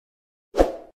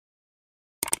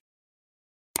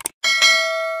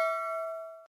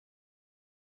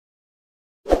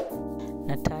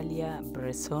Natalia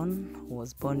Briseno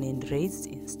was born and raised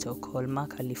in Stockholm,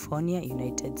 California,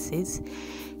 United States.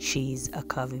 She is a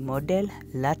curvy model,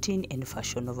 Latin and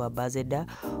fashion Nova ambassador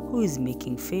who is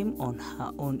making fame on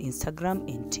her own Instagram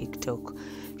and TikTok.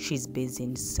 She's based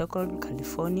in Stockholm,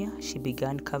 California. She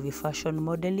began curvy fashion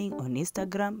modeling on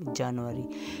Instagram in January.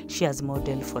 She has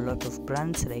modeled for a lot of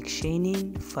brands like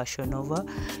Shein, Fashion Nova,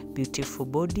 Beautiful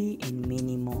Body, and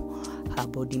many more. Her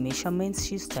body measurements: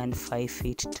 she stands 5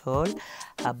 feet tall,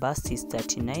 her bust is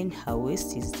 39, her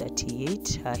waist is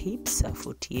 38, her hips are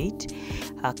 48,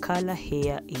 her color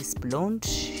hair is blonde.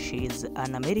 She is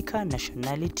an American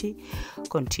nationality.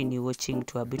 Continue watching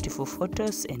to her beautiful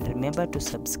photos and remember to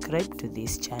subscribe to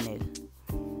this channel.